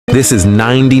This is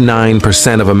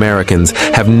 99% of Americans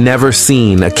have never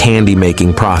seen a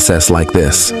candy-making process like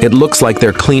this. It looks like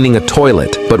they're cleaning a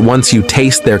toilet, but once you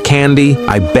taste their candy,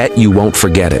 I bet you won't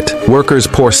forget it. Workers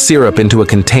pour syrup into a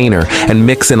container and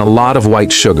mix in a lot of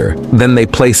white sugar. Then they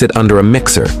place it under a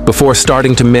mixer. Before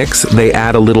starting to mix, they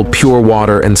add a little pure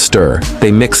water and stir.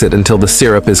 They mix it until the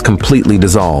syrup is completely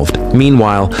dissolved.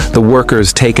 Meanwhile, the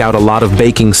workers take out a lot of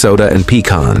baking soda and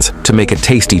pecans. To make a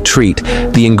tasty treat,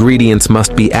 the ingredients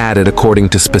must be added according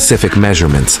to specific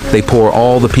measurements. They pour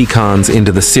all the pecans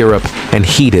into the syrup and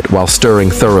heat it while stirring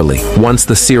thoroughly. Once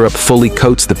the syrup fully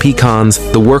coats the pecans,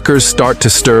 the workers start to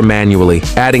stir manually,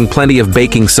 adding plenty of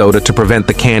baking soda to prevent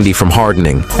the candy from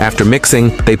hardening. After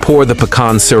mixing, they pour the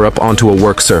pecan syrup onto a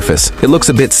work surface. It looks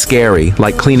a bit scary,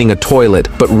 like cleaning a toilet,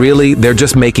 but really, they're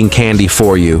just making candy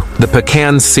for you. The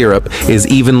pecan syrup is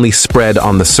evenly spread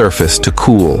on the surface to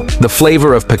cool. The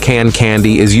flavor of pecan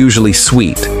candy is usually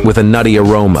sweet, with a nutty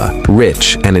aroma,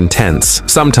 rich and intense.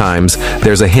 Sometimes,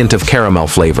 there's a hint of caramel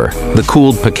flavor. The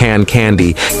cooled pecan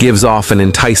candy gives off an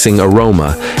enticing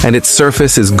aroma, and its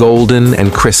surface is golden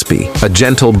and crispy. A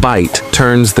gentle bite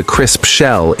turns the crisp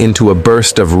shell into a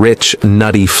burst of rich,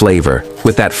 nutty flavor.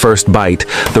 With that first bite,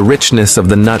 the richness of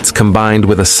the nuts combined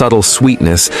with a subtle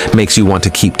sweetness makes you want to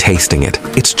keep tasting it.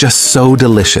 It's just so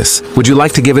delicious. Would you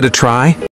like to give it a try?